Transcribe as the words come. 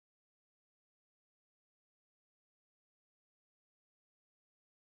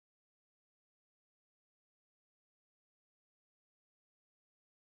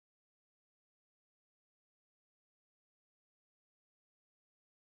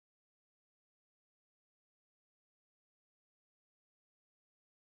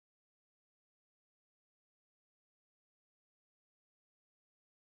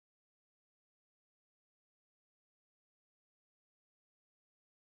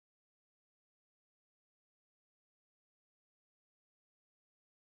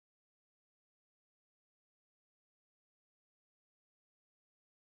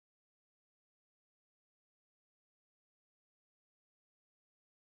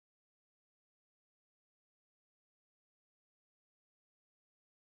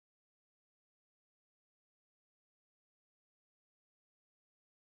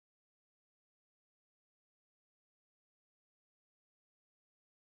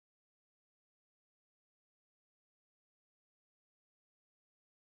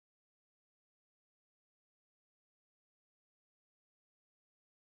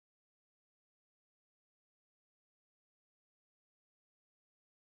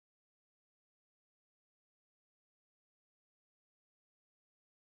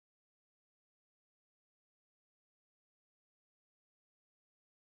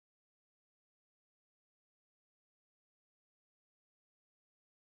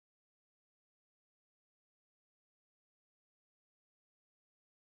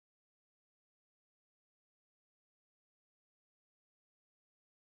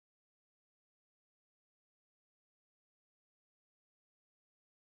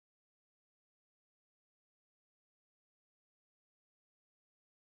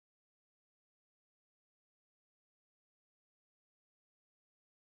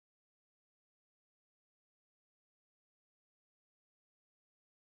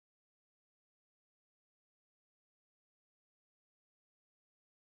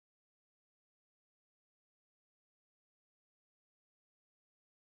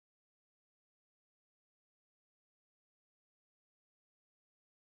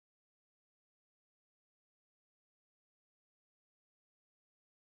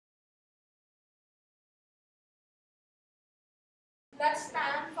Let's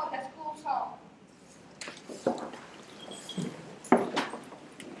stand for the school song.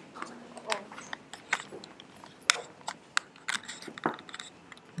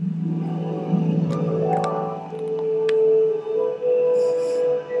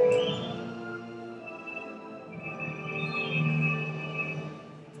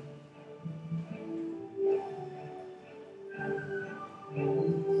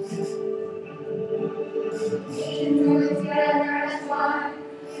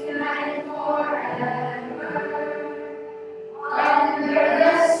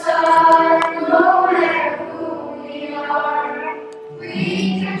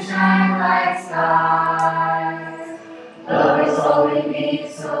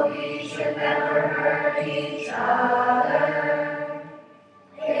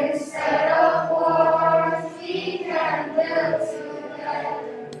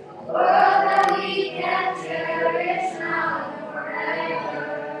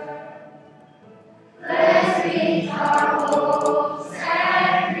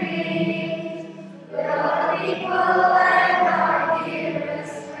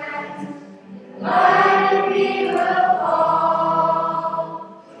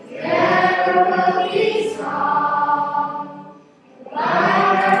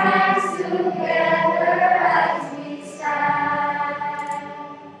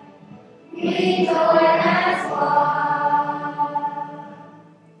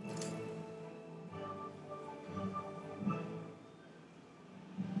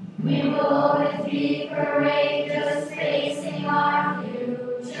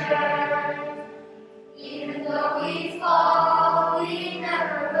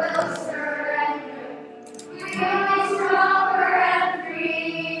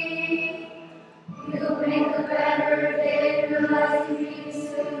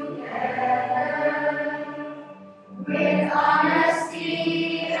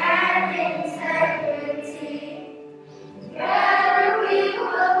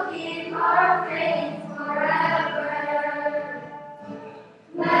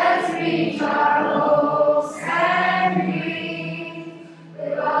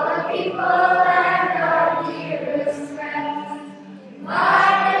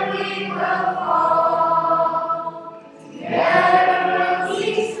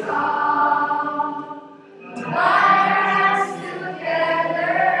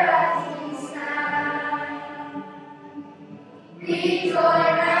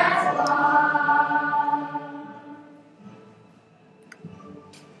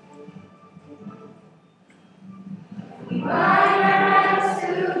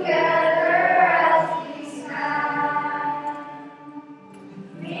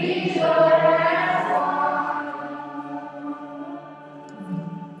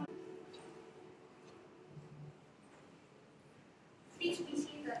 Please be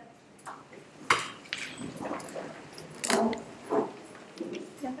seated.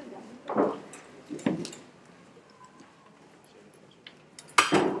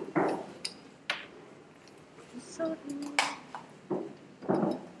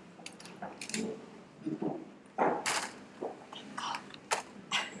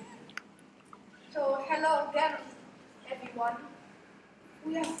 So, hello again, everyone.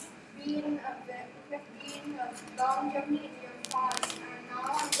 We have been a long journey in your past, and now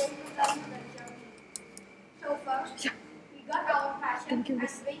I'm going to tell you the journey. So first, we got our passion and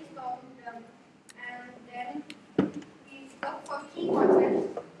brainstormed them, and then we looked for key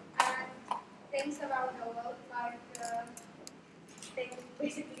concepts and things around the world, like things,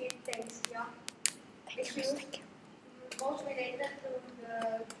 basically things, yeah. Issues most related to the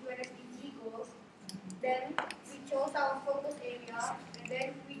UNSDG goals. Then we chose our focus area, and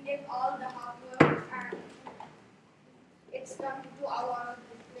then we did all the hard work, and it's done to our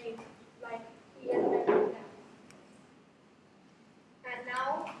display, like here and now. And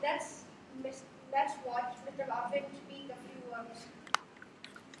now let's watch Mr. Rafiq speak a few words.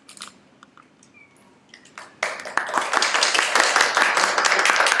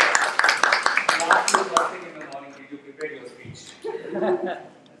 Last week, first thing in the morning, did you prepare your speech? I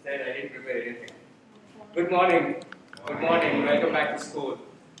said I didn't prepare anything. Good morning. Good morning. Welcome back to school.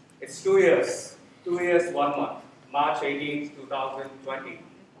 It's 2 years. 2 years, 1 month. March 18th, 2020.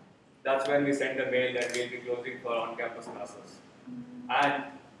 That's when we sent the mail that we'll be closing for on-campus classes. And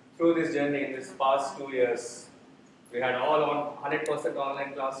through this journey, in this past 2 years, we had all on 100%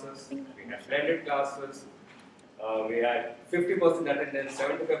 online classes. We had blended classes. We had 50% attendance,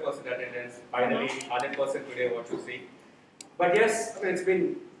 75% attendance. Finally, 100% today. What you see. But yes, I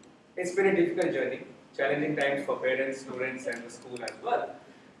mean, it's been a difficult journey. Challenging times for parents, students, and the school as well.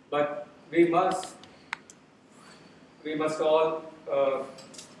 But we must we must all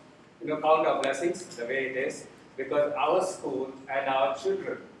count our blessings the way it is, because our school and our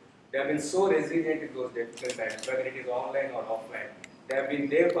children, they have been so resilient in those difficult times, whether it is online or offline. They have been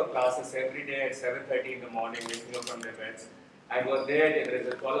there for classes every day at 7:30 in the morning, waking up from their beds, and were there, whether it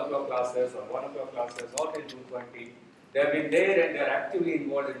is 12 o'clock classes or 1 o'clock classes or till 2:20. They have been there and they are actively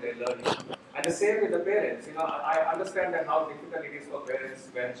involved in their learning. And the same with the parents. I understand that how difficult it is for parents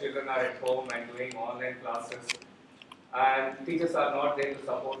when children are at home and doing online classes, and teachers are not there to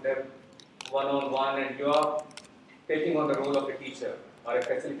support them one-on-one, and you are taking on the role of a teacher or a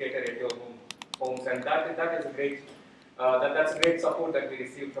facilitator at your homes, and that is a great that's great support that we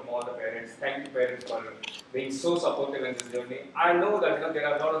receive from all the parents. Thank you, parents, for being so supportive in this journey. I know that there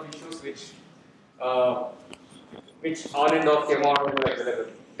are a lot of issues uh, which on and off came out, like the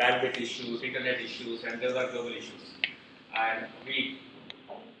bandwidth issues, internet issues, and there were global issues, and we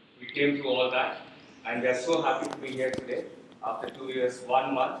came through all that, and we are so happy to be here today after 2 years,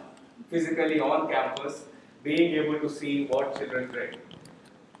 1 month, physically on campus, being able to see what children bring.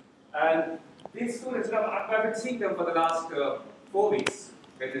 And these students, I've been seeing them for the last 4 weeks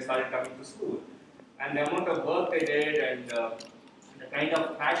when they started coming to school, and the amount of work they did and the kind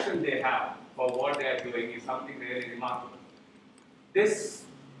of passion they have for what they are doing is something really remarkable. This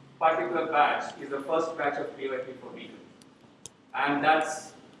particular batch is the first batch of PYP for me. And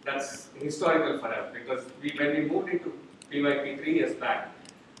that's historical for us, because when we moved into PYP 3 years back,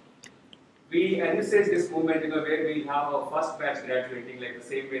 we envisaged this movement where we have our first batch graduating like the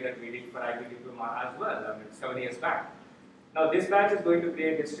same way that we did for IB diploma as well, 7 years back. Now this batch is going to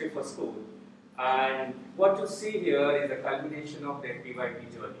create history for school, and what you see here is a culmination of their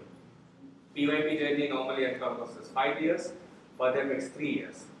PYP journey. PYP journey normally encompasses 5 years, for them it's 3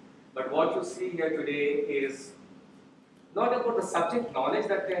 years. But what you see here today is not about the subject knowledge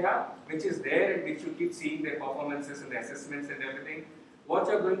that they have, which is there and which you keep seeing their performances and the assessments and everything. What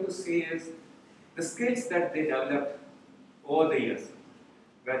you're going to see is the skills that they developed over the years,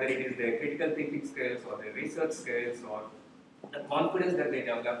 whether it is their critical thinking skills or their research skills or the confidence that they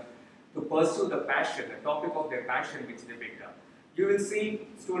developed to pursue the passion, the topic of their passion which they picked up. You will see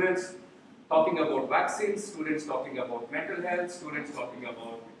students talking about vaccines, students talking about mental health, students talking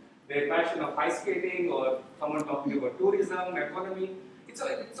about their passion of ice skating, or someone talking about tourism, economy.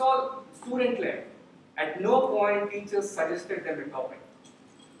 It's all student-led. At no point teachers suggested them a topic.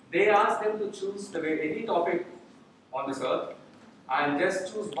 They asked them to choose any topic on this earth and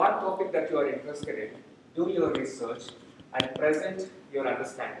just choose one topic that you are interested in, do your research, and present your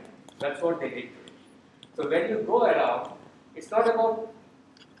understanding. That's what they did. So when you go around, it's not about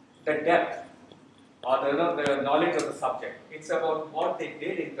the depth or the knowledge of the subject. It's about what they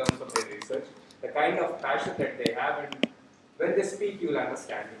did in terms of their research, the kind of passion that they have, and when they speak, you'll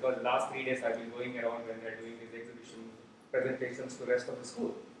understand. Because the last 3 days I've been going around when they're doing these exhibition presentations to the rest of the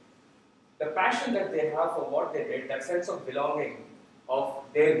school. The passion that they have for what they did, that sense of belonging of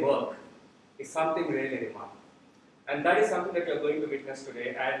their work, is something really remarkable. And that is something that you're going to witness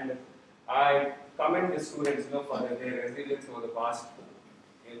today. And I commend the students for their resilience over the past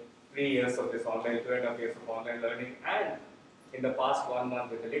 3 years of this online, 2.5 years of online learning, and in the past 1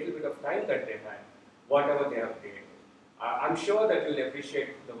 month with a little bit of time that they had, whatever they have created. I'm sure that you'll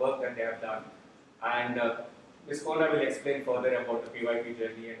appreciate the work that they have done, and Ms. Kona will explain further about the PYP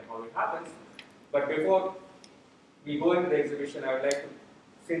journey and how it happens. But before we go into the exhibition, I would like to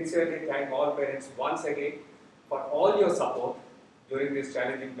sincerely thank all parents once again for all your support during these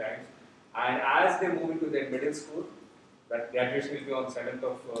challenging times. And as they move into their middle school, that graduation will be on 7th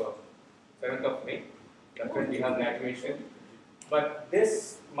of May. That's when we have graduation. But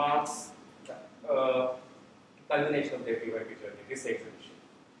this marks culmination of their PYP journey, this exhibition.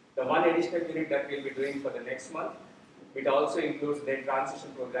 The one additional unit that we'll be doing for the next month, it also includes their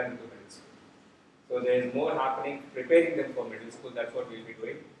transition program into middle school. So there is more happening, preparing them for middle school. That's what we'll be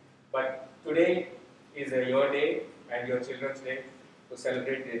doing. But today is your day and your children's day to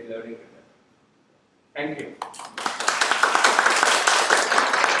celebrate their learning with them. Thank you.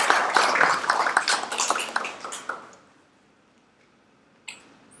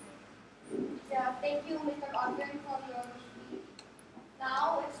 Yeah, thank you, Mr. Arvind, for your speech.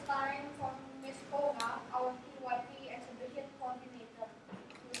 Now it's time for Ms. Kona, our PYP Exhibition coordinator,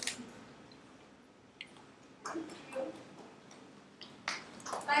 to speak. Thank you.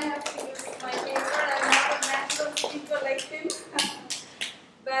 I have to use my paper. I'm not a natural speaker like him.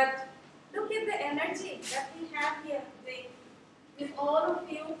 But look at the energy that we have here today. With all of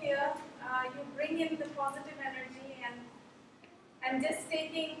you here, you bring in the positive energy, and just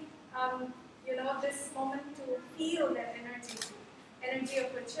taking this moment to feel that energy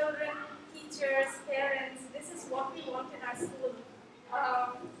of your children, teachers, parents, this is what we want in our school.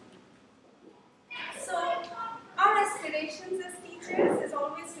 So our aspirations as teachers is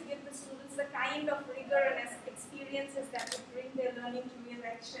always to give the students the kind of rigor and experiences that would bring their learning to real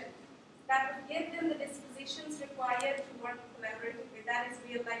action, that would give them the dispositions required to work collaboratively. That is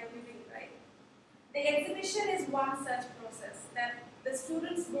real life living, right? The exhibition is one such process that the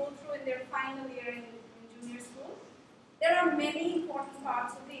students go through in their final year in junior school. There are many important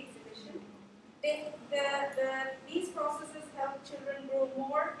parts of the exhibition. These processes help children grow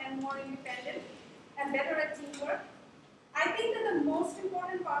more and more independent and better at teamwork. I think that the most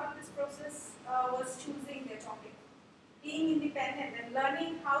important part of this process was choosing their topic, being independent and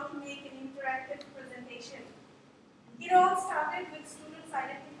learning how to make an interactive presentation. It all started with students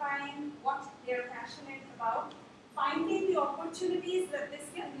identifying what they're passionate about, finding the opportunities that this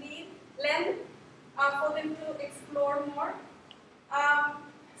can lend for them to explore more.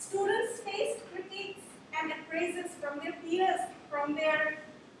 Students faced critiques and appraisals from their peers, from their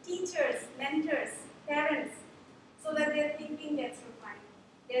teachers, mentors, parents, so that their thinking gets refined,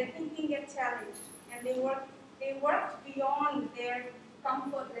 their thinking gets challenged, and they worked beyond their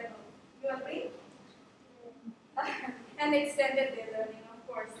comfort level. You agree? And extended their learning, of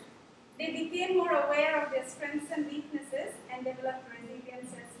course. They became more aware of their strengths and weaknesses and developed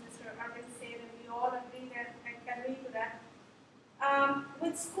resilience, as Mr. Arvind said, and we all agree to that.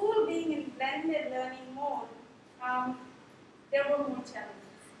 With school being in blended learning mode, there were more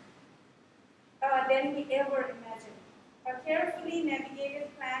challenges than we ever imagined. A carefully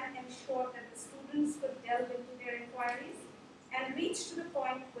navigated plan ensured that the students could delve into their inquiries and reach to the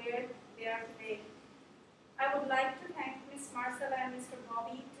point where they are today. I would like to thank Ms. Marcella and Mr.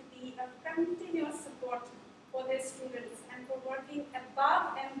 Bobby to be a continuous support for their students and for working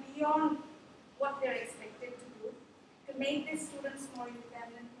above and beyond what they're expected to do to make these students more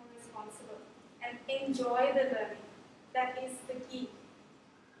independent, more responsible, and enjoy the learning. That is the key.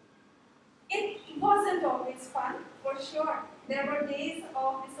 It wasn't always fun, for sure. There were days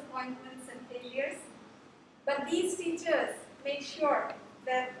of disappointments and failures, but these teachers made sure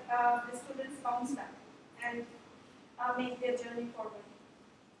that the students bounced back and make their journey forward.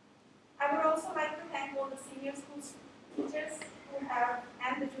 I would also like to thank all the senior school teachers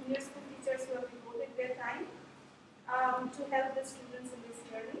and the junior school teachers who have devoted their time to help the students in this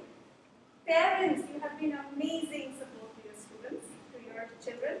journey. Parents, you have been amazing support to your students, to your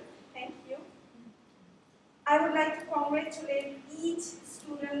children. Thank you. I would like to congratulate each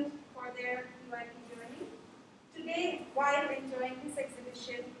student for their PYP journey. Today, while enjoying this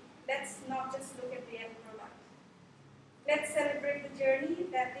exhibition, let's not just look at the end product. Let's celebrate the journey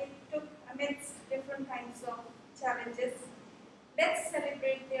that they took amidst different kinds of challenges. Let's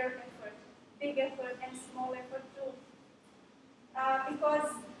celebrate their effort, big effort and small effort too. Because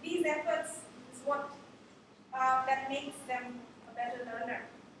these efforts is what that makes them a better learner,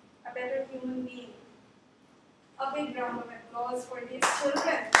 a better human being. A big round of applause for these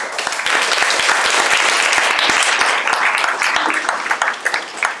children.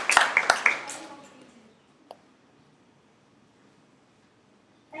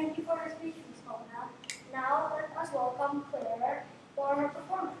 Thank you for your speech, Ms. Mona. Now let us welcome Claire for her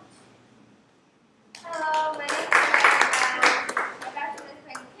performance. Hello, my name is Claire. My passion is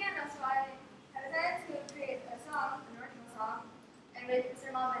playing piano, so I decided to create a song, an original song, and with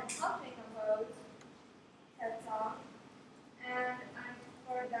Mr. Malvin helped me compose that song. And I'm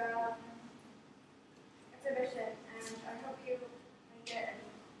for the exhibition, and I hope you like it.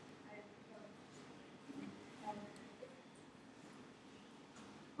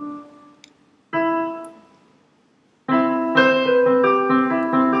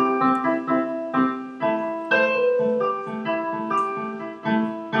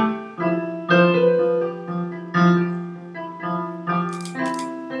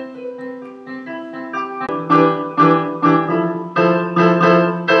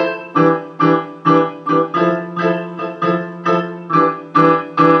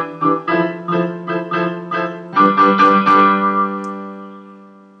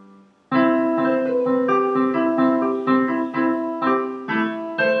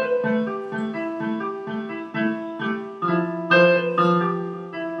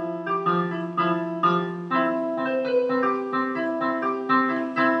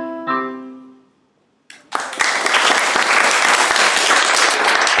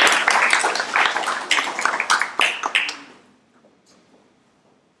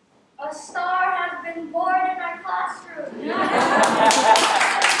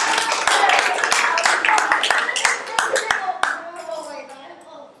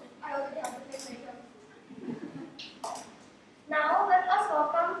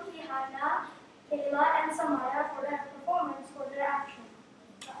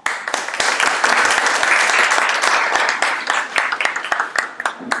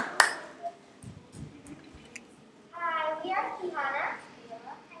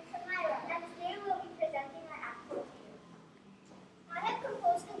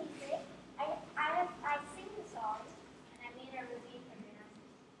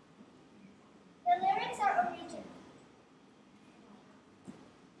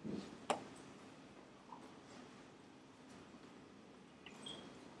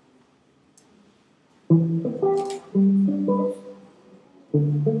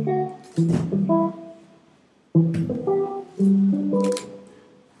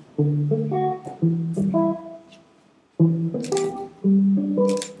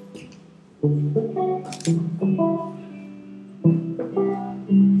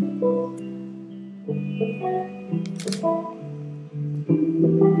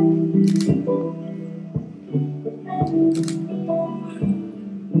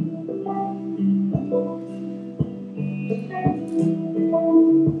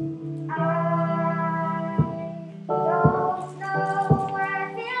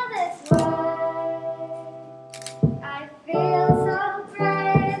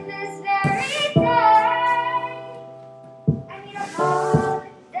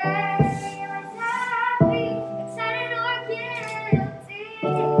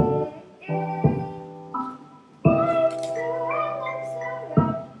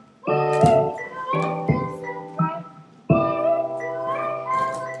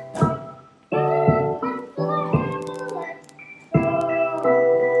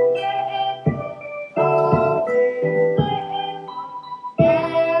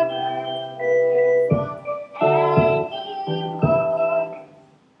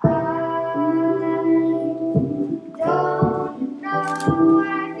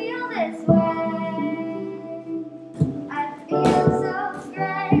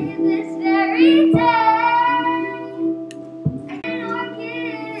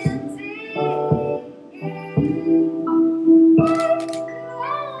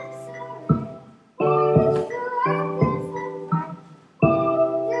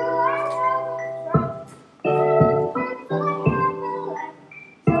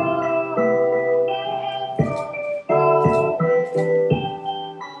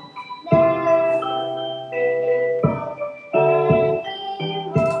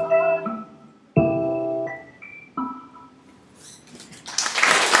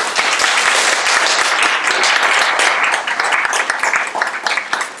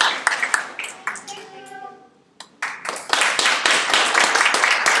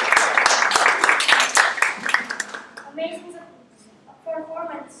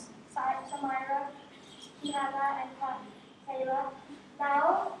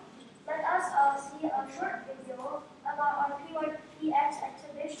 Now, let us see a short video about our PYP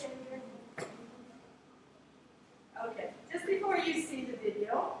Exhibition. Okay, just before you see the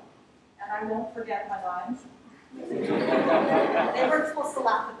video, and I won't forget my lines. They weren't supposed to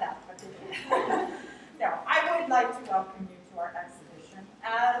laugh at that, but they did. Now, I would like to welcome you to our exhibition.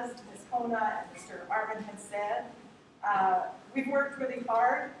 As Ms. Kona and Mr. Arvin had said, we've worked really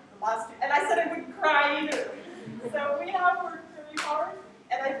hard the last two, and I said I wouldn't cry either. So we have worked really hard,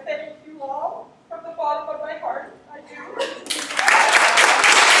 and I thank you all from the bottom of my heart. I do.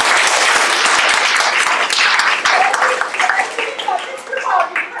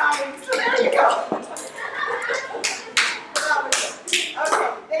 So there you go.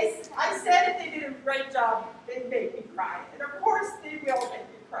 Okay, I said if they did a great job, they'd make me cry. And of course they will make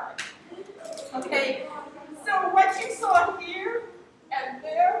me cry. Okay, so what you saw here and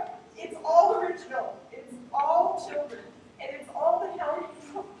there, it's all original. It's all children. And it's all the help.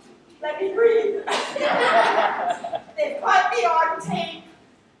 Let me breathe. They put me on tape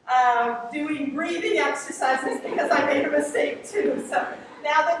doing breathing exercises because I made a mistake too. So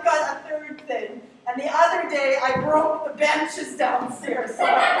now they've got a third thing. And the other day I broke the benches downstairs. So they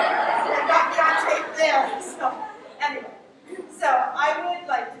got me on tape there. So anyway, so I would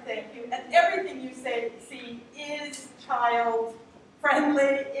like to thank you. And everything you see is child friendly,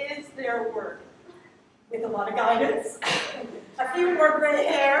 is their work. With a lot of guidance, a few more gray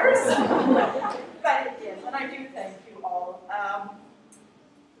hairs, but it is, and I do thank you all.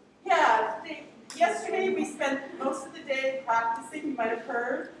 Yesterday we spent most of the day practicing, you might have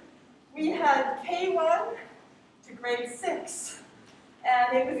heard. We had K1 to grade 6,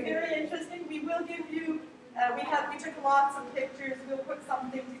 and it was very interesting. We will give you, we took lots of pictures, we'll put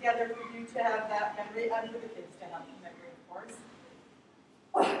something together for you to have that memory, and for the kids to have the memory, of course.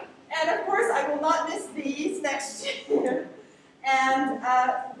 And of course, I will not miss these next year. And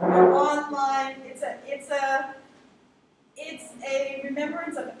we're online. It's a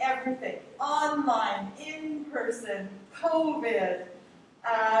remembrance of everything. Online, in person, COVID.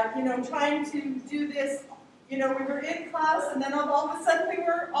 Trying to do this. We were in class, and then all of a sudden we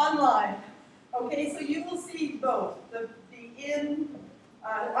were online. Okay, so you will see both the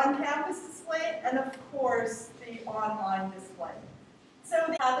on-campus display and of course the online display. So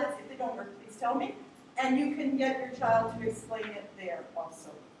the habits, if they don't work, please tell me. And you can get your child to explain it there also,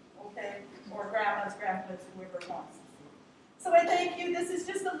 okay? Or grandmas, grandpas, whoever wants to see. So I thank you. This is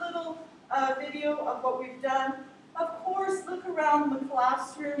just a little video of what we've done. Of course, look around the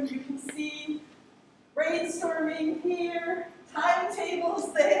classroom. You can see brainstorming here,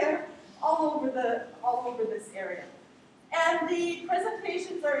 timetables there, all over this area. And the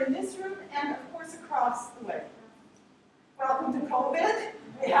presentations are in this room and of course across the way. Welcome to COVID.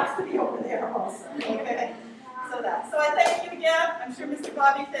 It has to be over there also. Okay. So I thank you again. I'm sure Mr.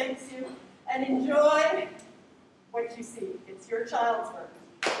 Bobby thanks you. And enjoy what you see. It's your child's work.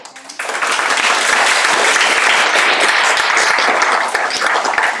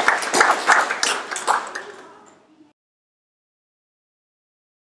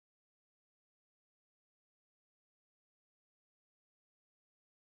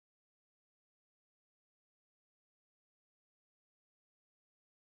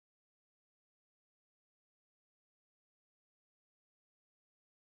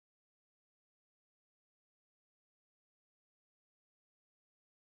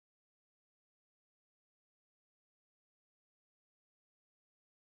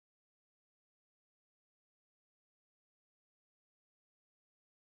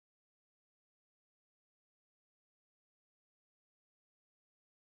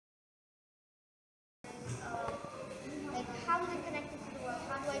 Like, how is it connected to the world?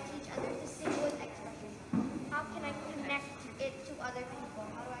 How do I teach others to sing with expression? How can I connect it to other people?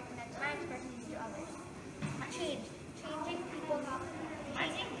 How do I connect my expressions to others? Changing people's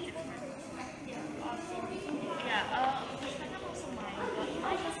perspective of singing. Yeah, it's kind of also mine, but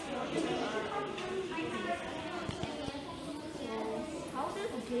I just want to how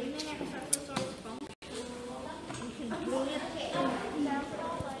does gaming accessories function? You can bring it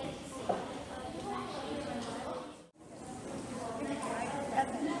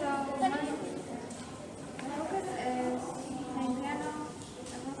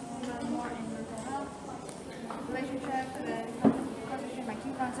relationships and conversation by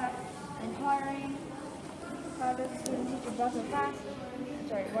key concept, inquiring, how does the student teach about so fast?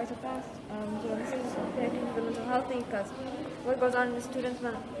 Why so fast? So this is connecting to the mental health thing because what goes on in the student's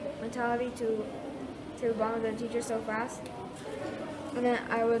mentality to bond with the teacher so fast. And then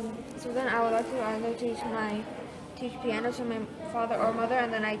I would like to either teach piano to my father or mother,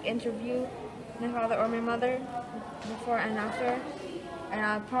 and then I interview my father or my mother before and after, and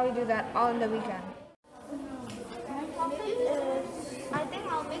I'll probably do that all in the weekend. I think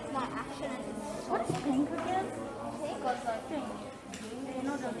I'll make my action. What is pink again? Pink or Pink. You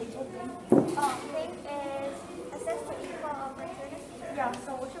know the label pink? pink is access to equal opportunity. Yeah,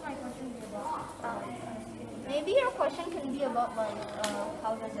 so what should my question be about? Maybe your question can be about like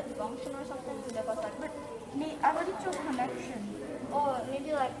how does it function or something. Because like, But I already chose connection. or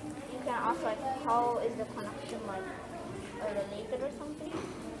maybe like you can ask like how is the connection like related or something.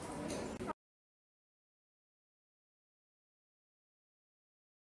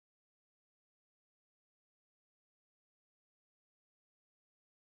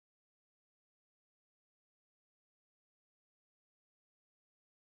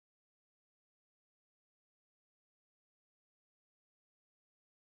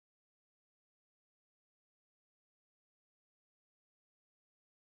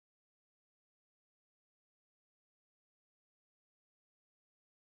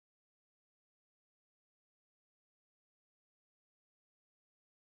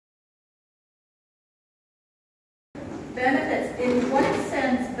 Benefits. In what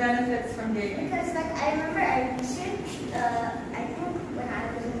sense benefits from gaming? Because like I remember I researched, I think when I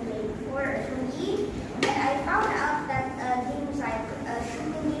was in grade 4 or 3, that I found out that games like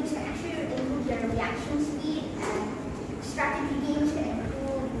shooting games can actually improve your reaction speed, and strategy games can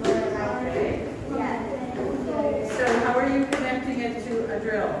improve your So how are you connecting it to a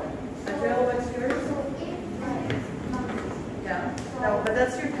drill? A drill, what's yours? Yeah. No, but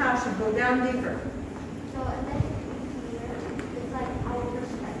that's your passion. Go down deeper. So and then here, it's like our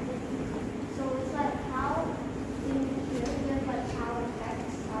perspective. So it's like how in here we have like how it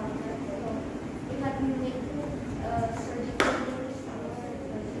affects our nerve. So it's like we make surgical things.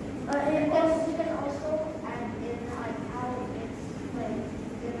 You can also add in like how it's like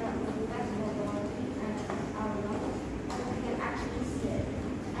in a flexible body and our lungs. So we can actually see it.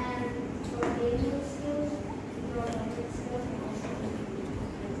 And for daily skills, your language skills can also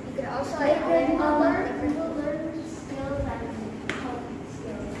you can also learn skills and health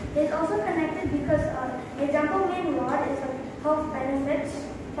skills. It's also connected because example main rod is like health benefits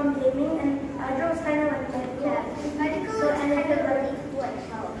from gaming, and other is kind of like medical. Yeah, medical. So and then like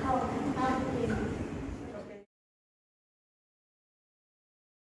health.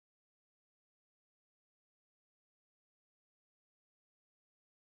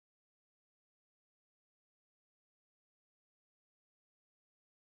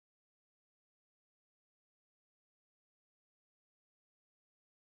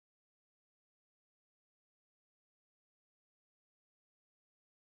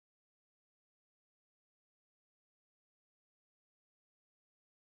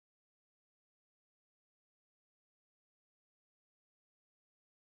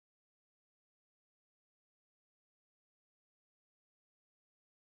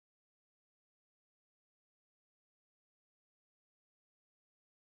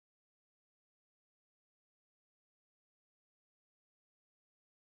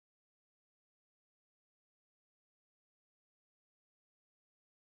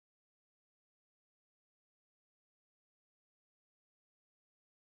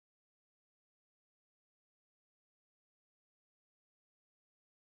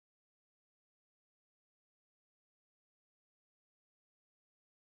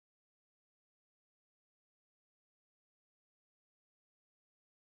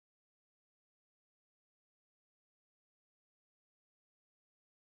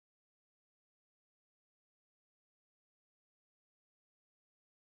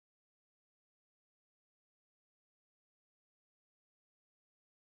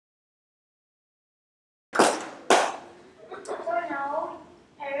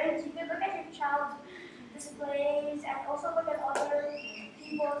 also look at other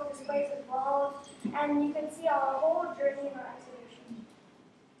people's displays as well, and you can see our whole journey in our exhibition.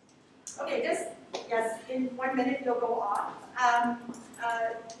 Okay, just, yes, in 1 minute you'll go off.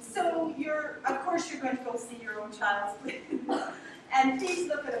 So of course you're going to go see your own child's and please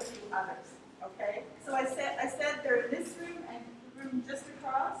look at a few others, okay? So I said they're in this room and the room just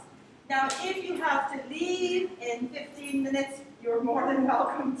across. Now, if you have to leave in 15 minutes, you're more than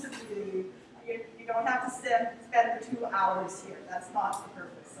welcome to leave. You don't have to spend the 2 hours here. That's not the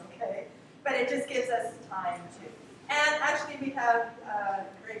purpose, okay? But it just gives us time to. And actually, we have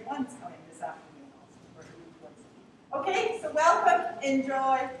grade 1s coming this afternoon also. Okay, so welcome,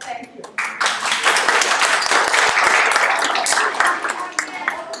 enjoy, thank you.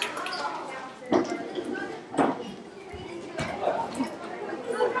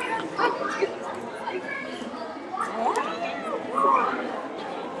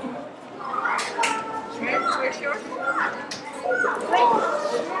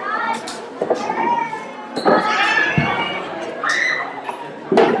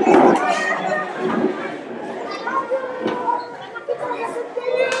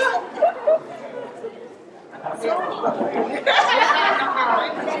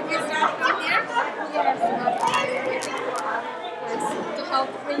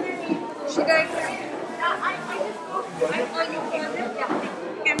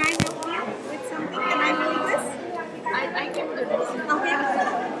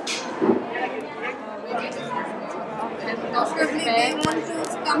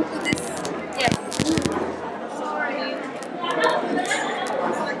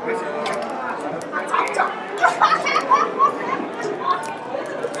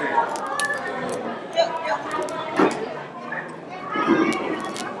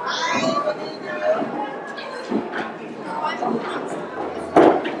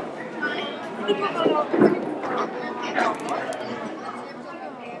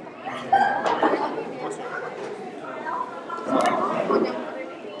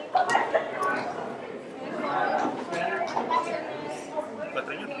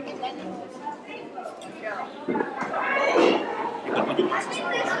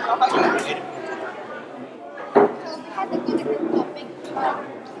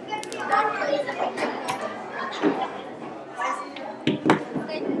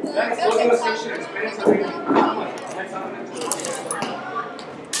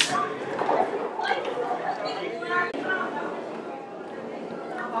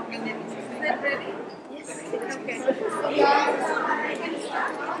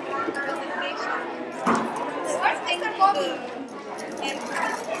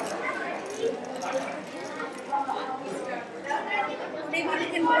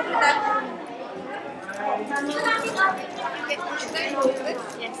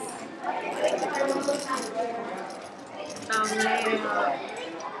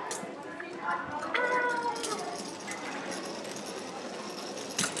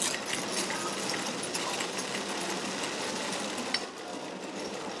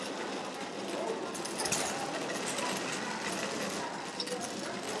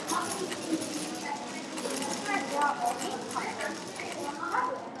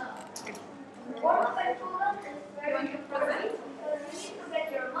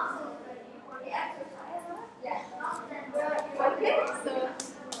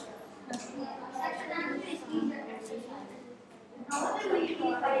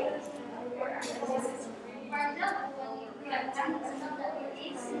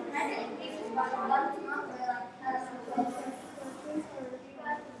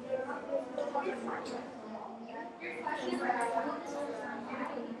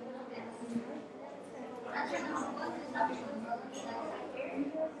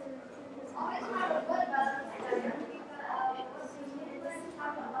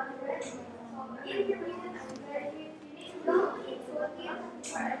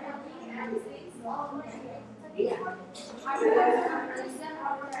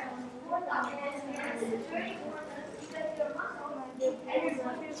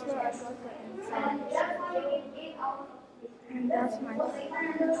 And that's my And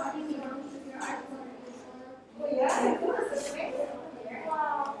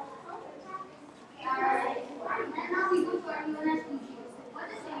now we go to our UNSDG. What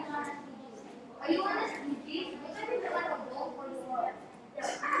is the UNSDG? A UNSDG is like a goal for the world.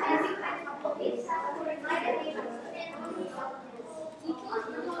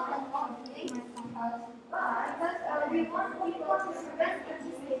 We want to prevent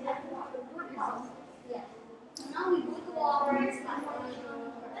participation in good health. Yes. Now we go to our next class.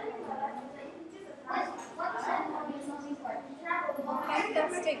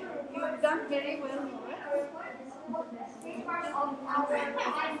 Fantastic. You've done very well.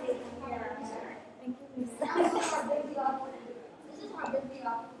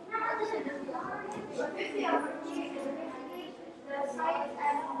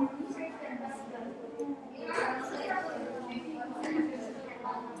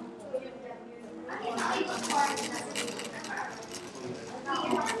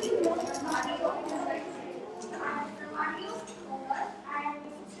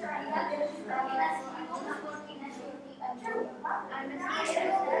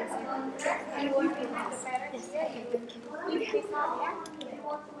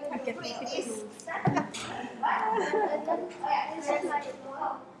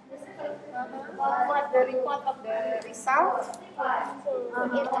 What the report of the result?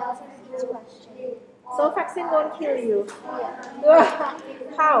 It answers each question. So vaccine won't kill you.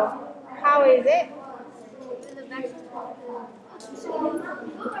 How? How is it? The vaccine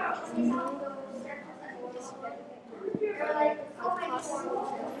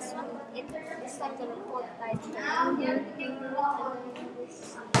it's like a report type. And then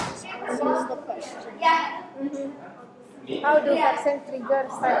this answers the question. How do vaccine trigger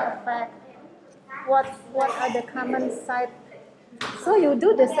side effect? What are the common side? So you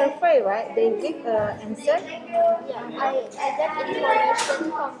do the survey, right? They give answer. Yeah, I got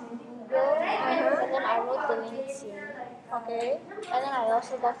information from Google and then I wrote the links here. Okay. And then I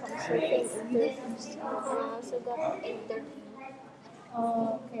also got from surfing interviews and I also got interview.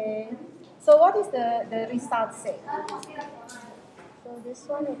 Okay. So what is the result say? So this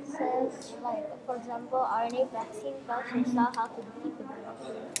one it says like for example RNA vaccine tells your cell how to defeat the virus.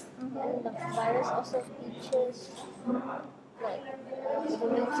 And the virus also teaches like the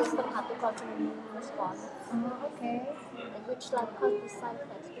immune system how to cause an immune response. Okay. Which like cause the side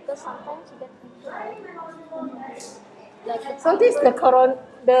effects because sometimes you get people like the So this the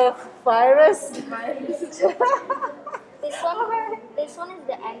virus. this one is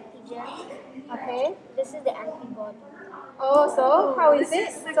the antigen. Okay. This is the antibody. Oh, so how is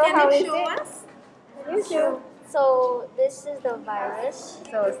it? So how is it? Can you show? So this is the virus.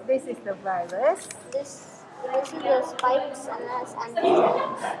 So this is the virus. This is the spikes and that's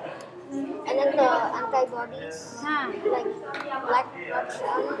antigens. And then the antibodies like black dots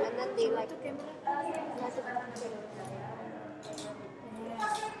on and then they like and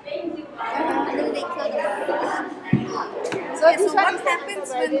then they kill the virus. So this one what is happens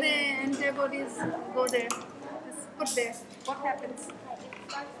when the antibodies go there? Is put there. What happens?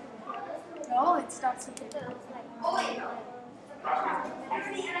 Oh, it starts to kill.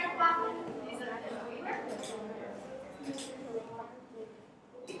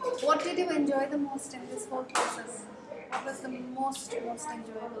 What did you enjoy the most in this whole process? What was the most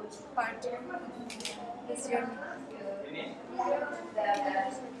enjoyable part of this journey?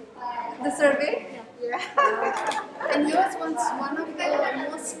 The survey? Yeah. And yours was one of the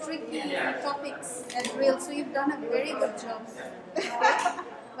most tricky topics at real, so you've done a very good job.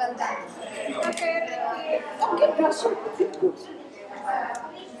 Well done. Okay, thank you. Okay, brochure.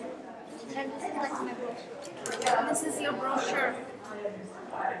 And this is like my brochure. Yeah, this is your brochure.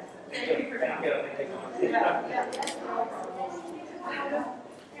 It's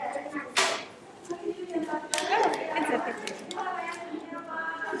okay.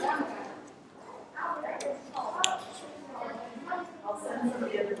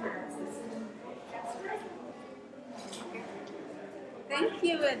 Thank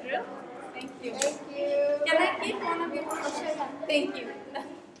you, Adriel. Thank you. Thank you. Can I keep one of your brochures? Thank you.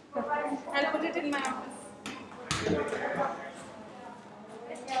 I'll put it in my office.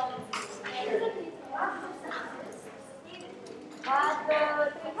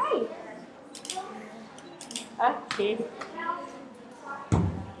 Hi. Okay.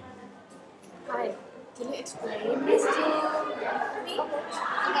 Hi. Can you explain this to me? Okay.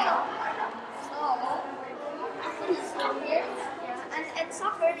 So, here, and at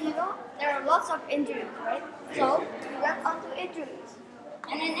soccer, you know, there are lots of injuries, right? So, we went on to injuries.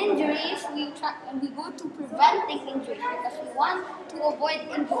 And in injuries, we go to preventing injuries because we want to avoid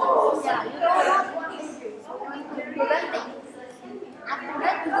injuries. Yeah, you don't want injuries. We want to prevent them. After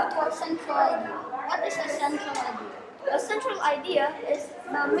that, we go to our central idea. What is a central idea? The central idea is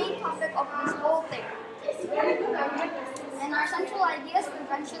the main topic of this whole thing. And our central idea is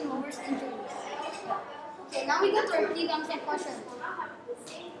prevention lowers injuries. Okay, now we go to our key concept questions.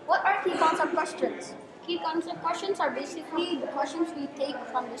 What are key concept questions? Key concept questions are basically the questions we take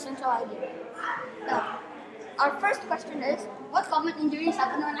from the central idea. Now, our first question is, what common injuries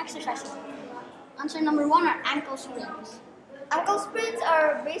happen when exercising? Answer number 1 are ankle sprains. Ankle sprains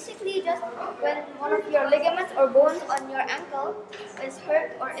are basically just when one of your ligaments or bones on your ankle is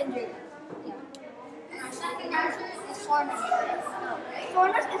hurt or injured. And our second answer is soreness.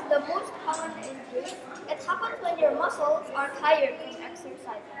 Soreness is the most common injury. It happens when your muscles are tired from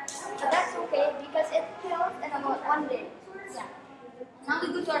exercising. But that's okay because it heals in about 1 day. Yeah.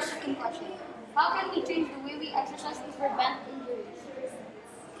 we go to our second question. How can we change the way we exercise to prevent injuries?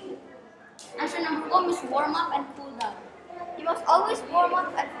 Answer number 1 is warm up and cool down. You must always warm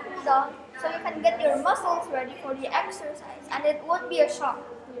up and cool down so you can get your muscles ready for the exercise and it won't be a shock.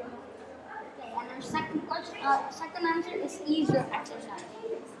 Okay, and our second answer is easier exercise.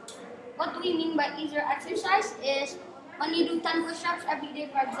 What do we mean by easier exercise is when you do 10 push-ups every day,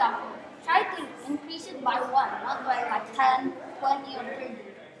 for example, try to increase it by 1, not by like 10, 20, or 30.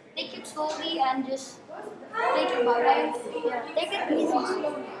 Take it slowly and just take it by 1. Yeah, take it easy,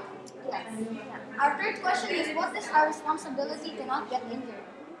 slowly. Yeah. Our third question is, what is our responsibility to not get injured?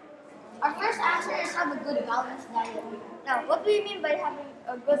 Our first answer is have a good balanced diet. Now, what do you mean by having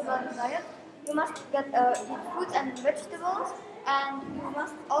a good balanced diet? You must get eat fruits and vegetables, and you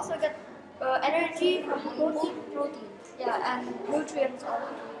must also get energy from protein. Yeah, and nutrients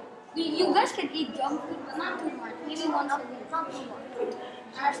also. You guys can eat junk food, but not too much. Maybe once a week. Not too much.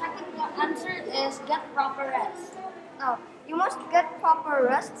 Our second answer is get proper rest. Now, you must get proper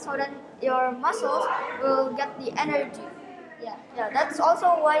rest so that your muscles will get the energy. Yeah, that's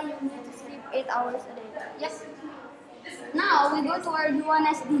also why you need to sleep 8 hours a day. Yes. Now we go to our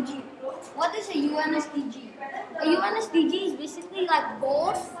UNSDG. What is a UNSDG? A UNSDG is basically like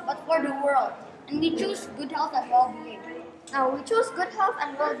goals, but for the world. And we choose good health and well-being. Now, we choose good health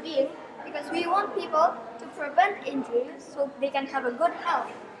and well-being because we want people to prevent injuries so they can have a good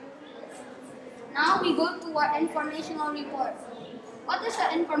health. Now we go to our informational report. What is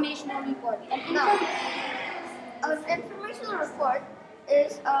an informational report? An informational report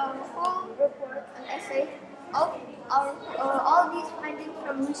is a whole report, an essay of all these findings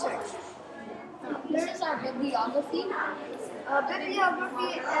from research. This is our bibliography.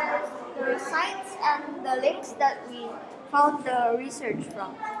 Bibliography is the sites and the links that we found the research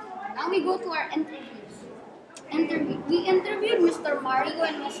from. Now we go to our interviews. We interviewed Mr. Mario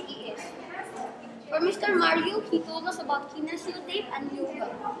and Ms. E.S. For Mr. Mario, he told us about kinesiotape and yoga.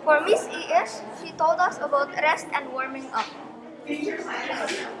 For Miss E.S., she told us about rest and warming up. Thank you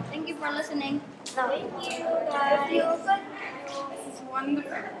for listening. Thank you, guys. This is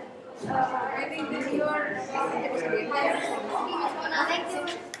wonderful. I think that you are Thank you.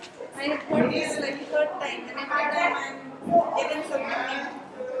 I have heard this like third time, and every time I'm getting something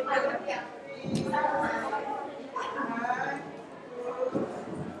new.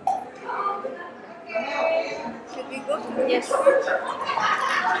 Should we go? Yes.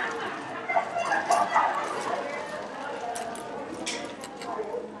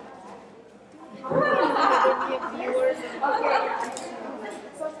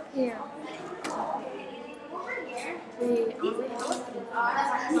 Here.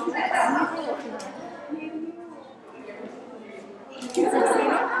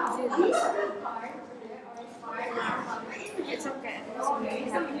 It's okay.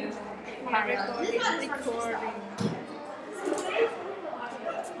 Recording.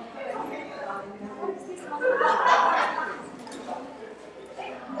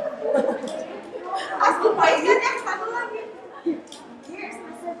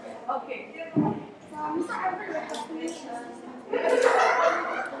 Okay.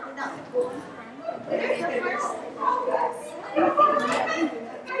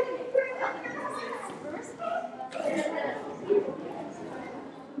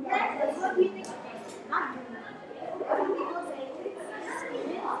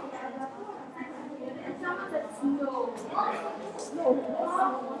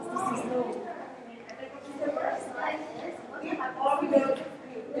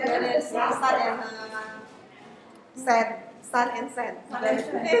 That is sun and sand.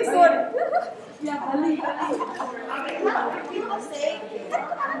 It's good.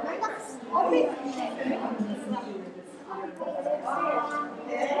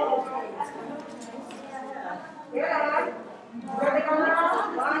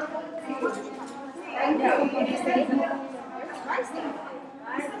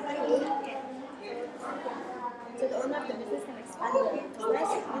 So the owner of the business can expand the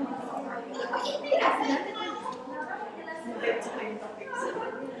rest. We got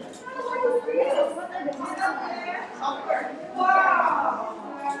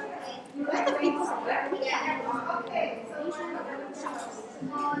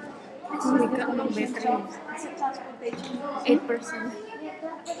no battery. 8%.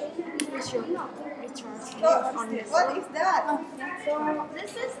 What is that? So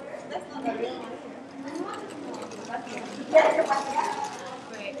this is that's not a real one.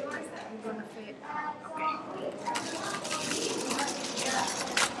 Wait, I'm gonna fade. Okay.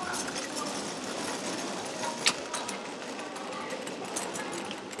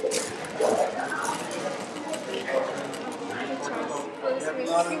 Miss,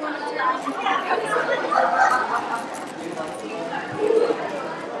 you want to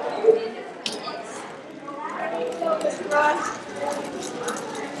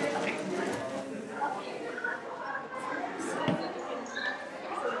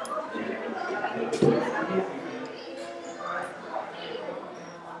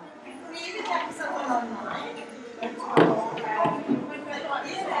We even have someone online.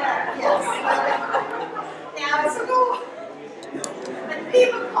 Yes. Now it's a go. And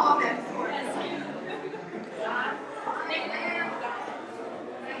leave a comment for us.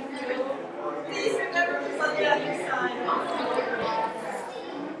 Please remember to look at your sign.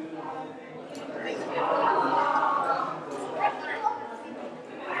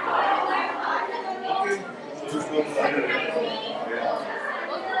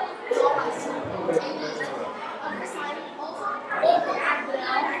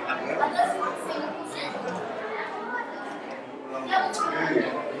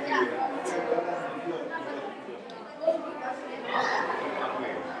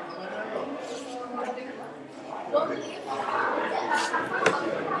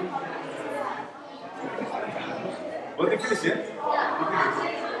 Oh, they finish, yeah?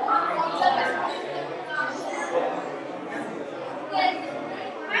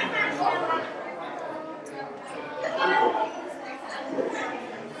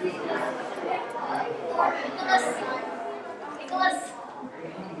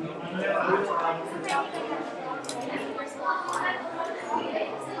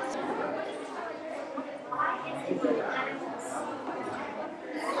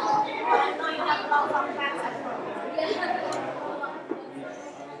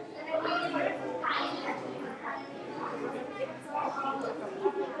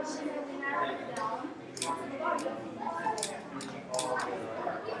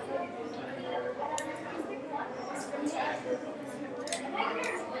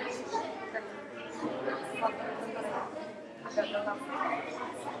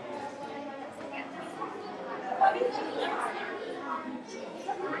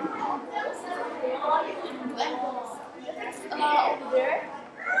 Over there.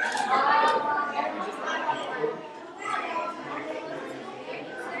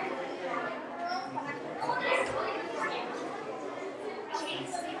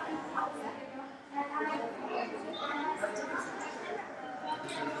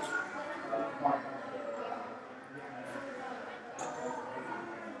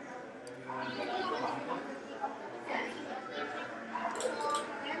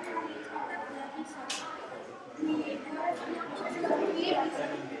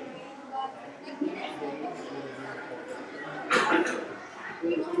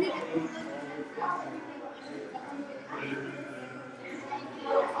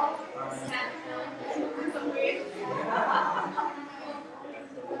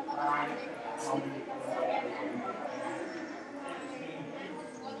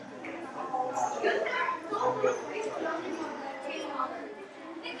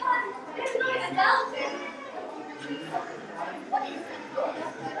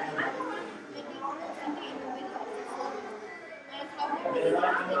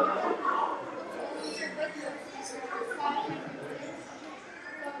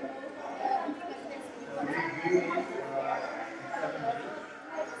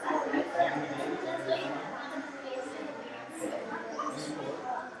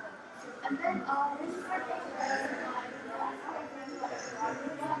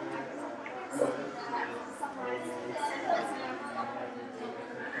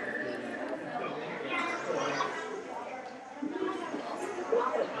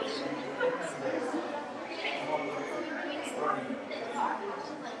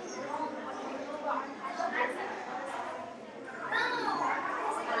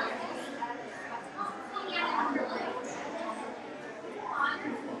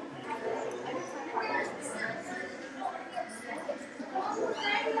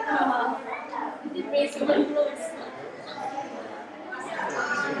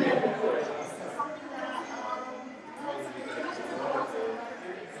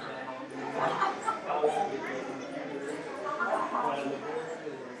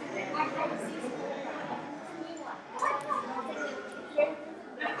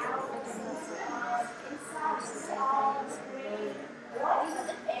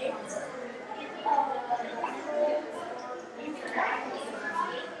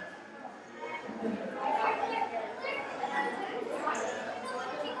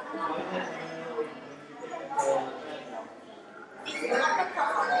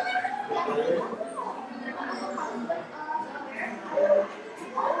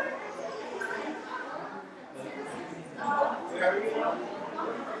 Very well.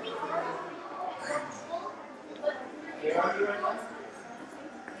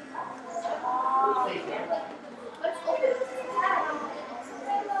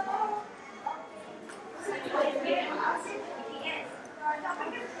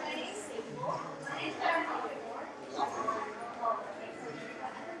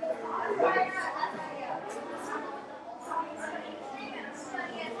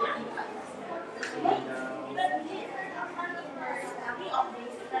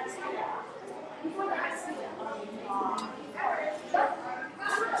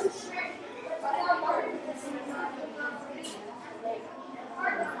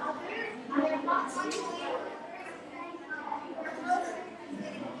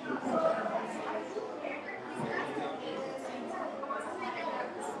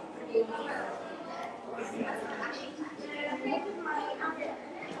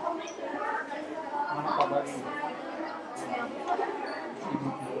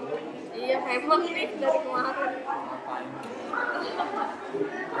 Tembak nih dari kemarin.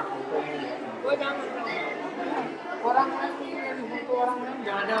 Gue jangan. Orang nanti yang foto orang lain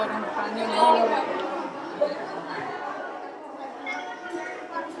jangan ada orang tanya dulu.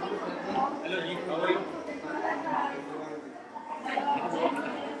 Hello, Ji. How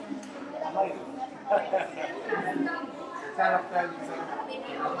are you? Salah kali.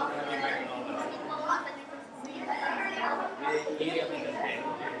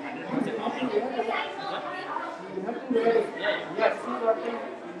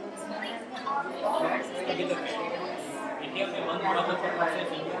 India memang berapa proses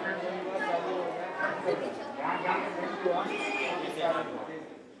India?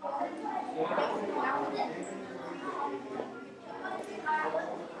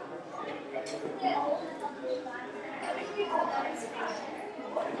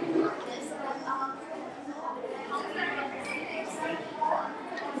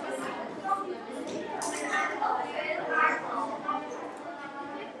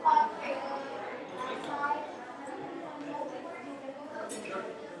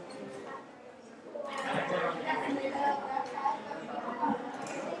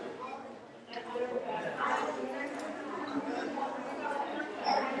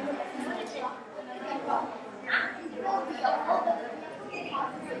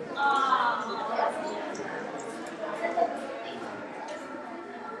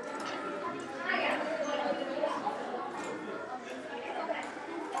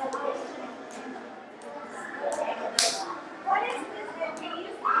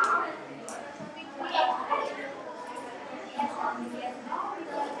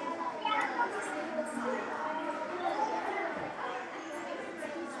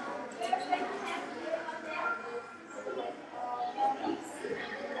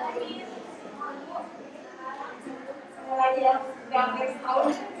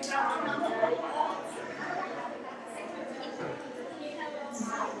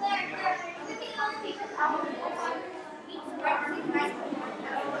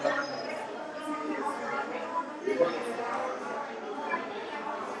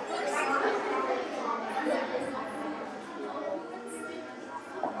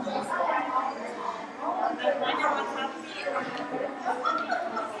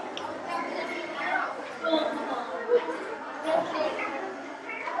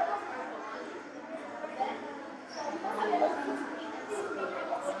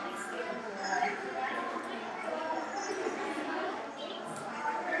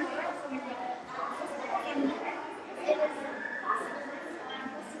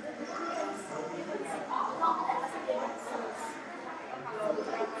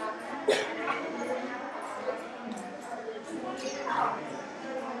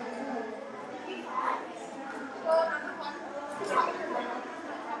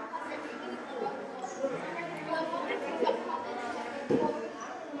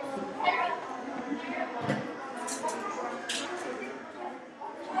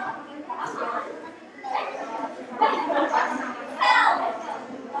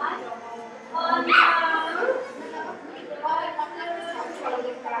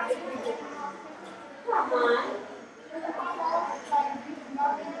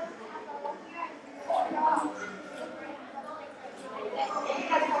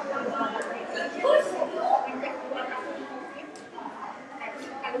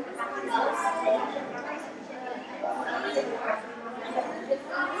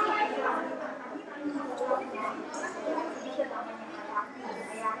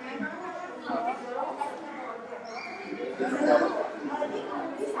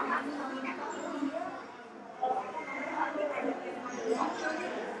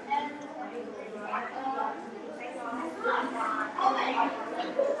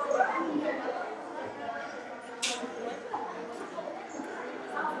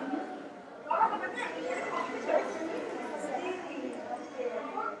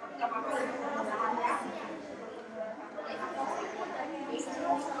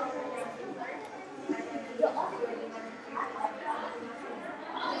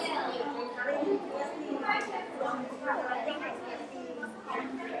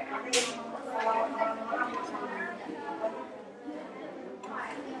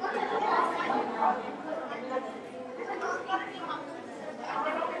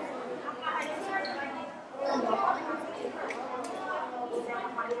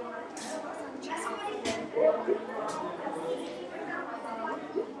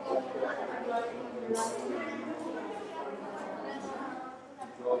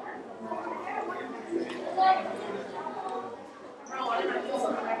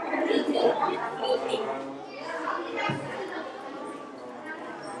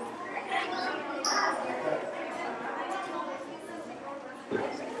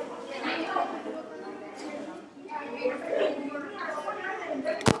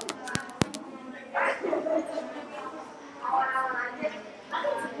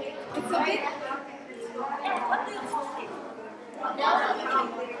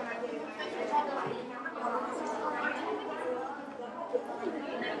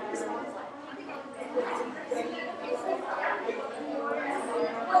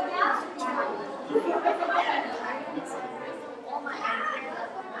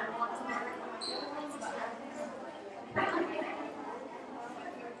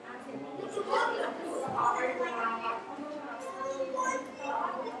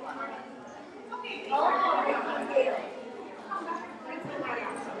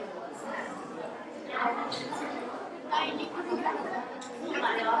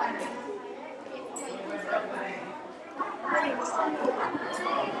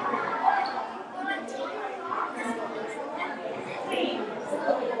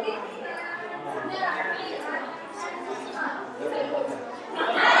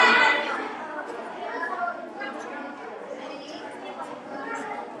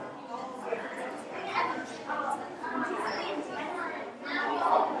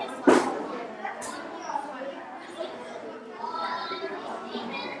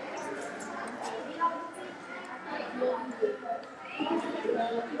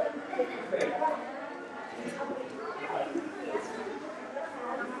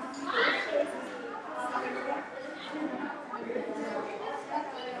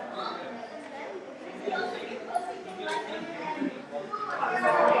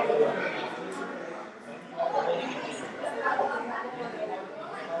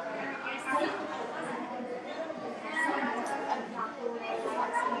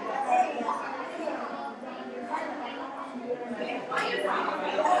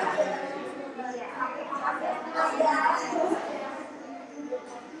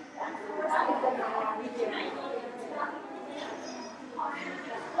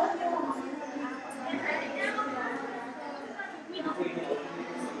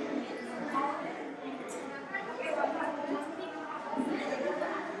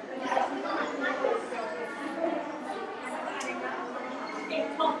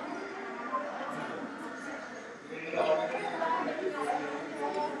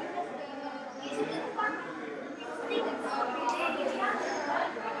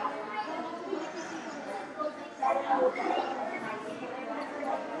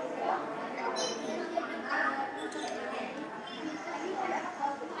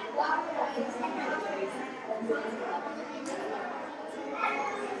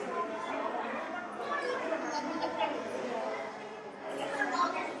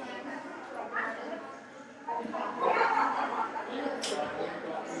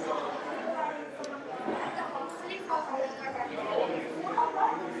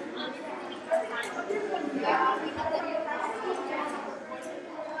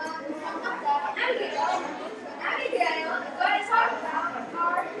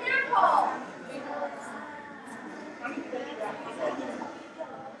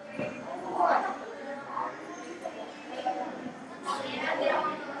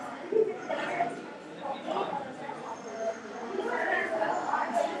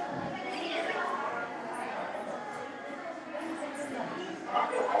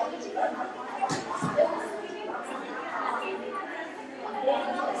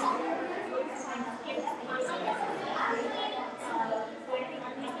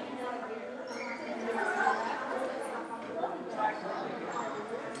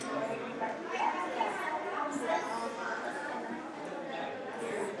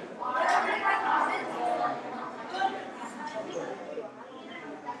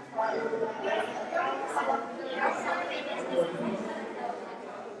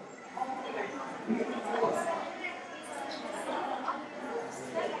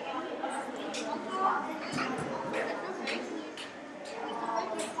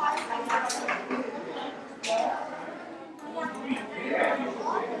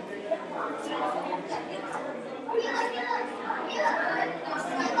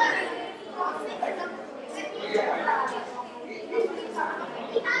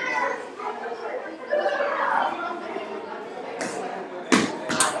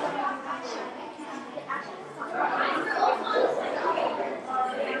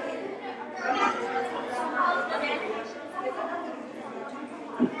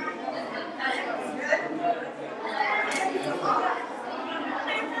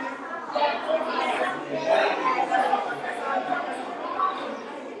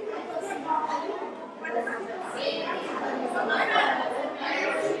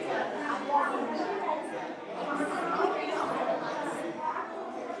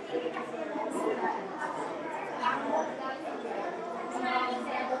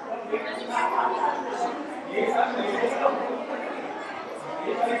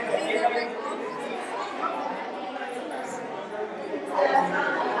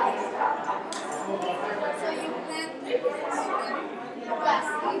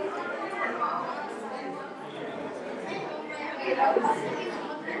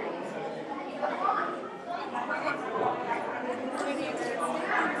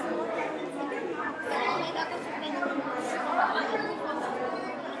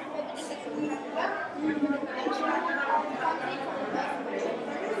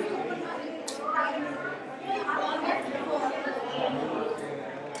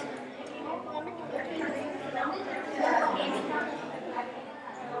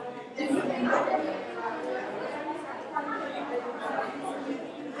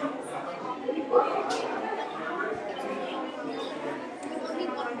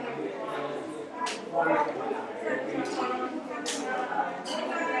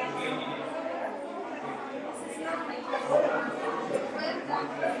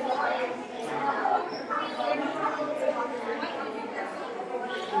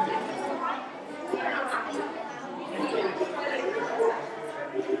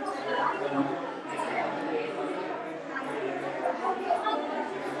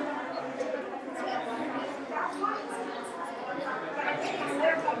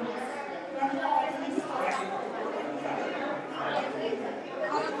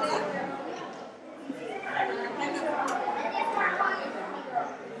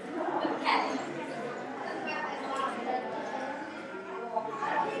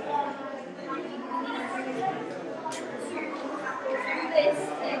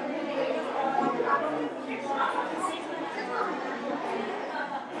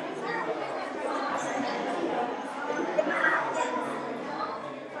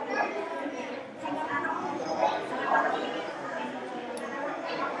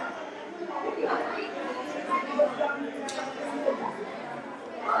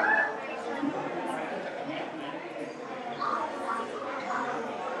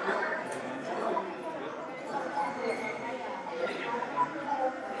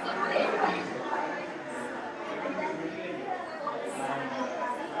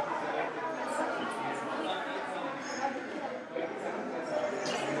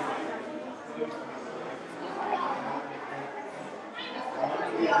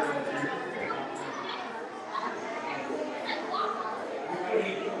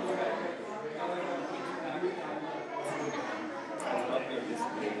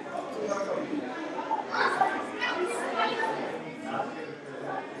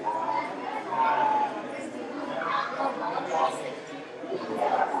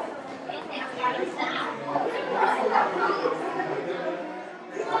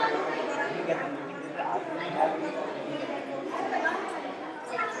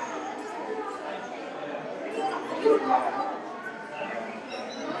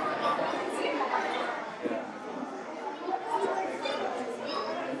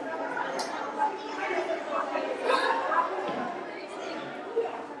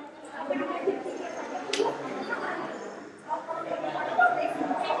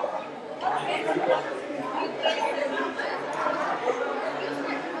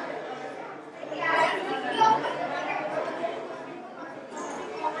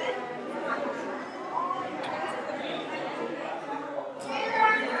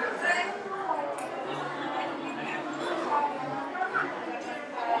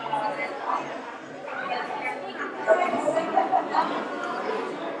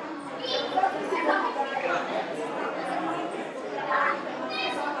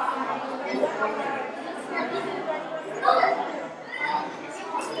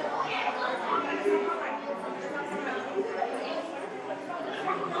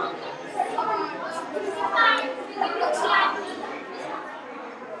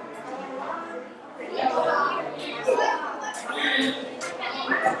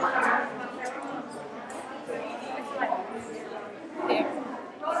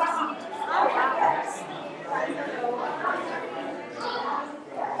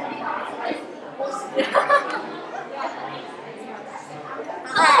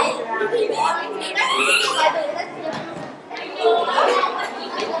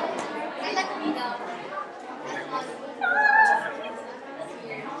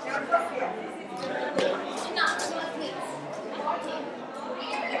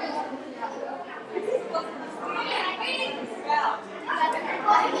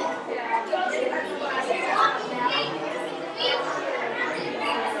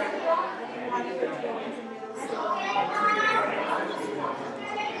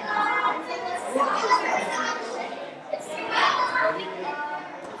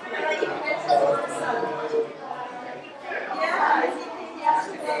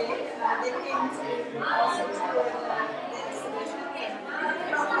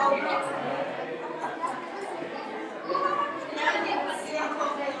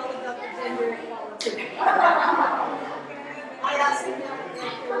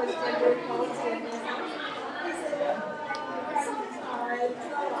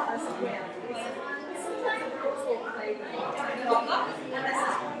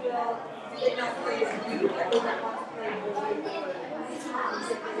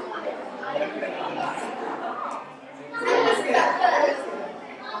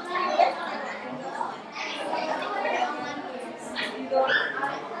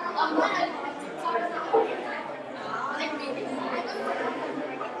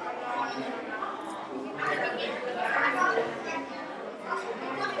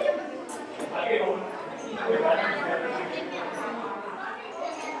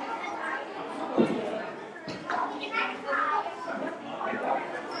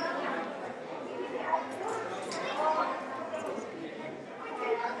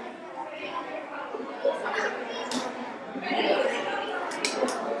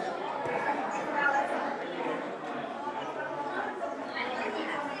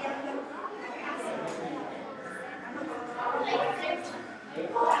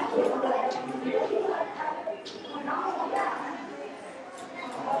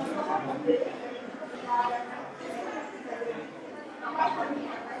 I'm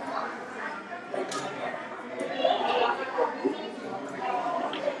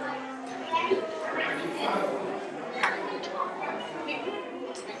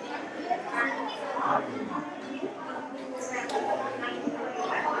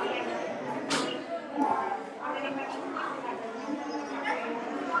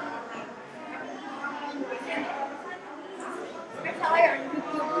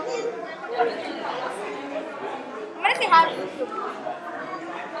gonna say hi to YouTube.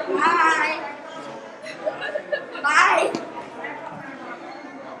 Bye. Bye.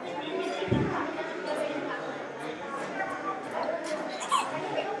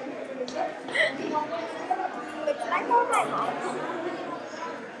 Wait, can I go with my mom?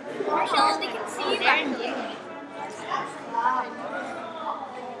 Marshall, they can see you actually.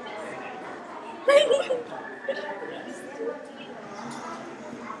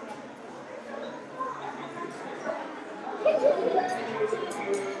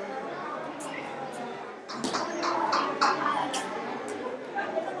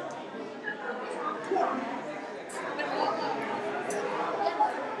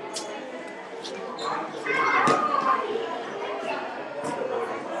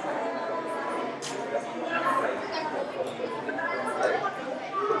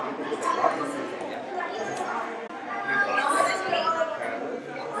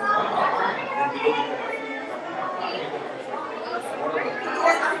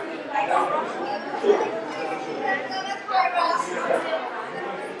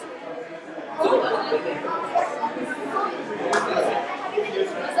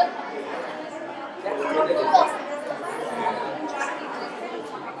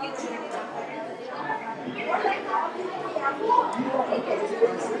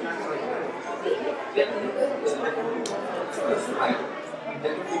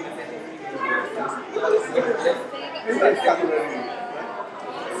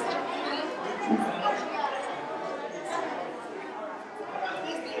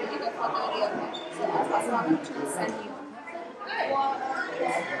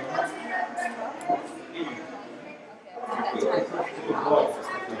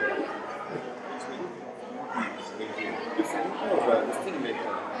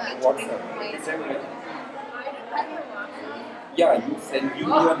 Yeah, you send you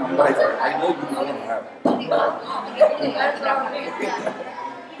your number. I know you don't have.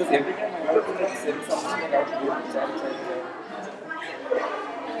 Because every time I have to like send something, I have to go to chat.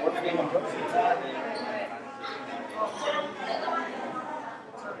 What's your number?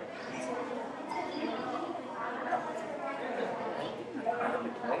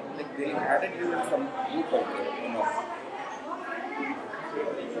 Right? Like they added you in some group out there, you know.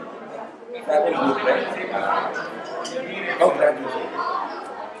 Travel group, right? Oh, graduation.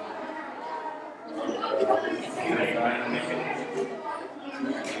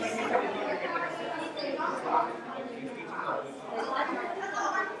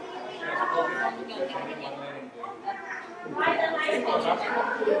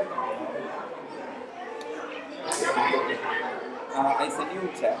 I sent you a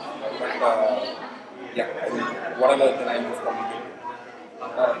chat, but yeah, I mean, whatever the line is coming.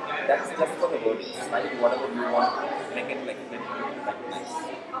 That's just for the wordings, right? Whatever you want, make it like nice.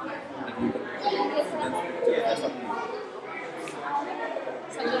 If you can, that's up to you.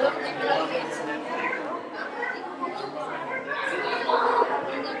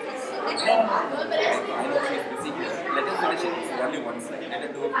 I know she's busy. Let us finish it only one slide. Let her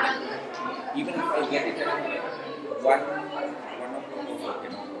do it like, even if I get it at one of those, okay,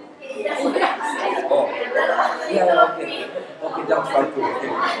 no. Oh, yeah, okay. Okay, jump right to it.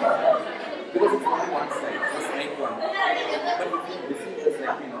 Because it's only one slide, just make one. But if you're busy, just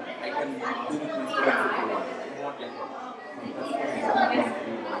let me know. I can do it instead if you want.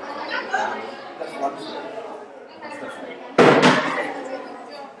 That's one slide. That's the slide.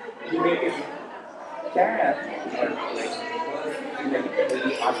 You make it cat, but like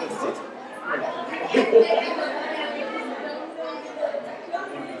really artistic.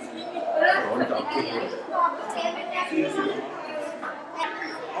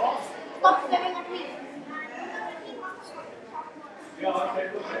 Stop staring at me.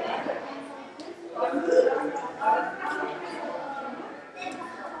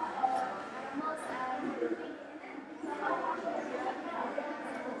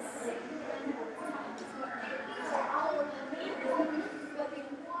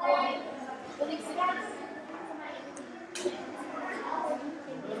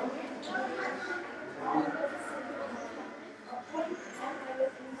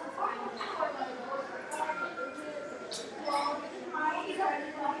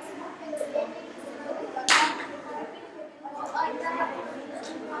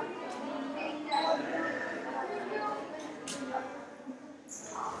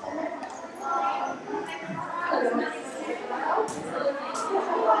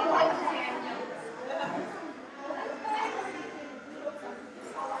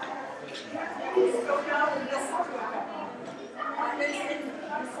 Please go down and listen to a couple.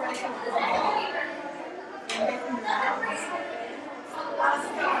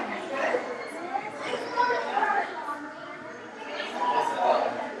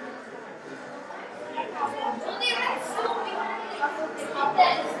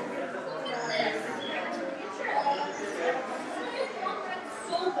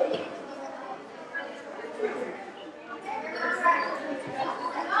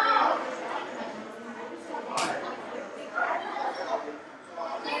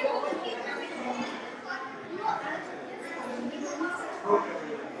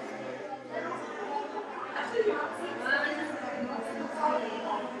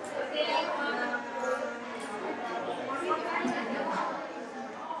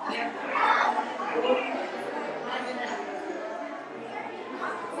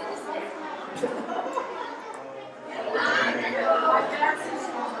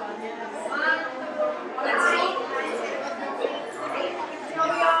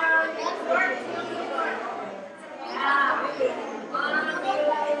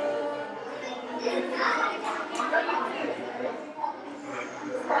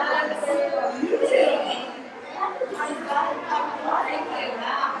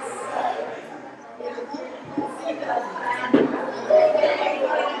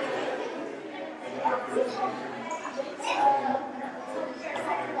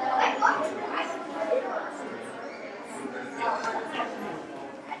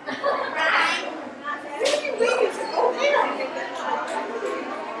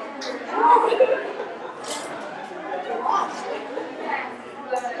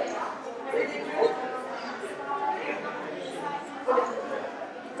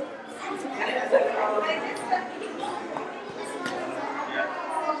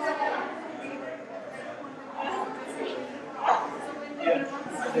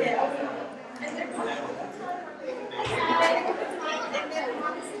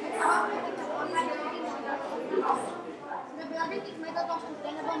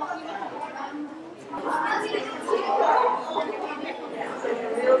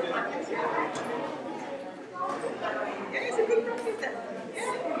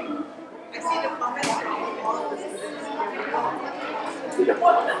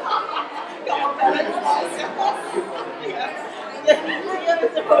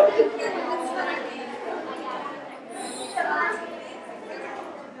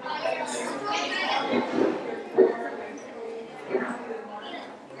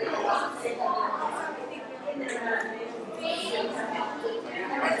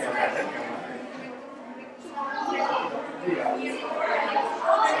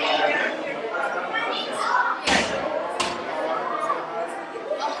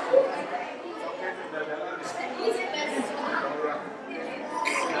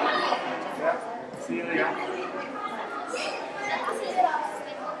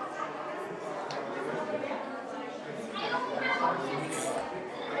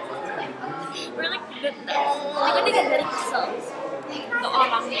 Really good. We're gonna get very close. The all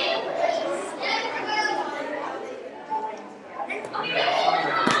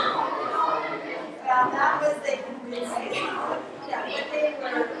That was the yeah, but they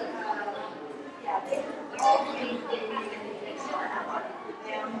were they all came to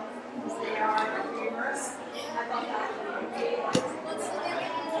them as they are gamers. I thought that was okay.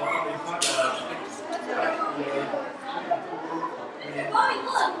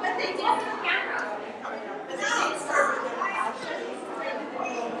 But they did the camera. But they did start with their passion.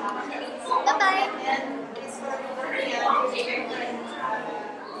 Bye-bye. And they started learning how to do different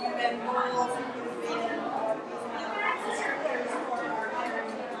UN goals and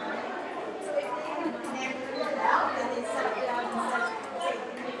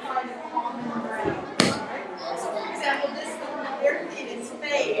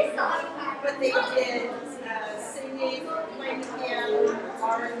but they did singing, playing piano,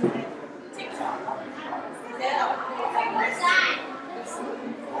 art, and TikTok.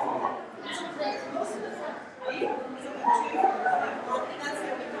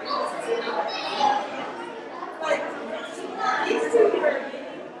 But these two were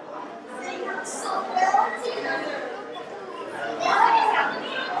singing so well together.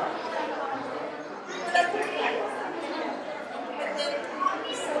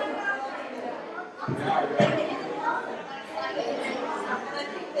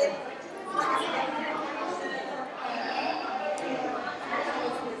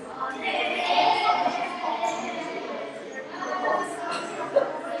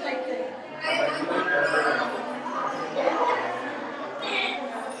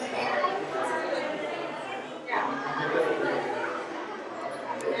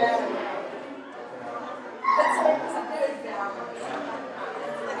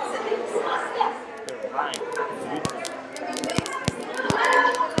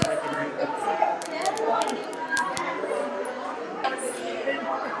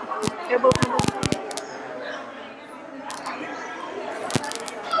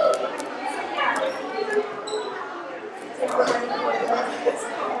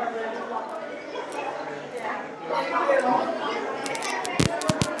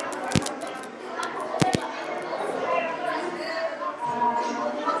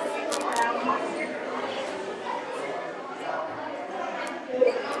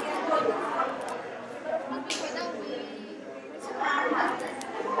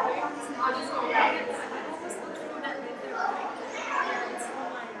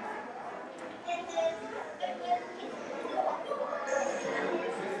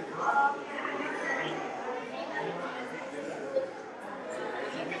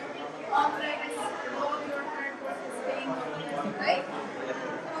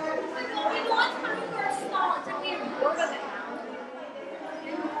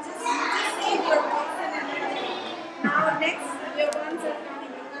 Now next, your ones are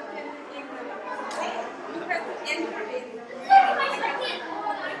coming. You have to take them. You have to enter it.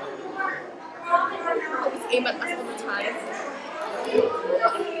 Aim at us all the time.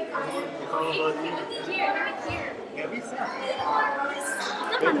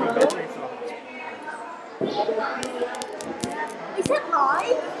 Is it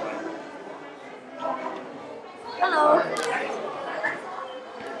live? Hello.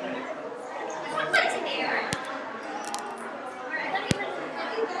 Somebody's here.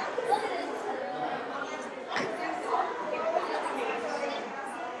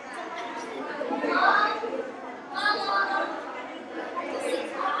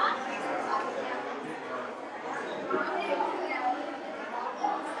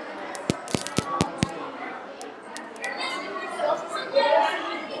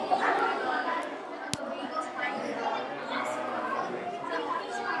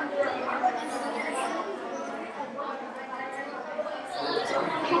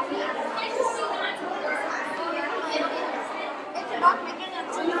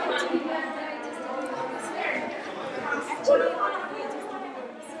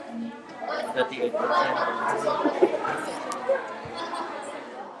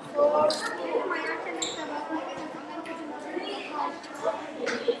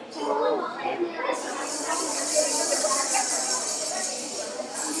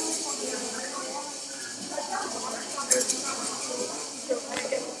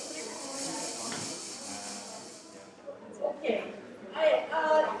 Okay.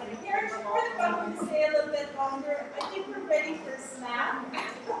 Here's where the going to stay a little bit longer. I think we're ready for a snack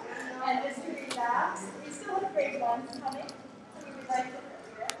and just to relax. We still have grade ones coming. So we would like to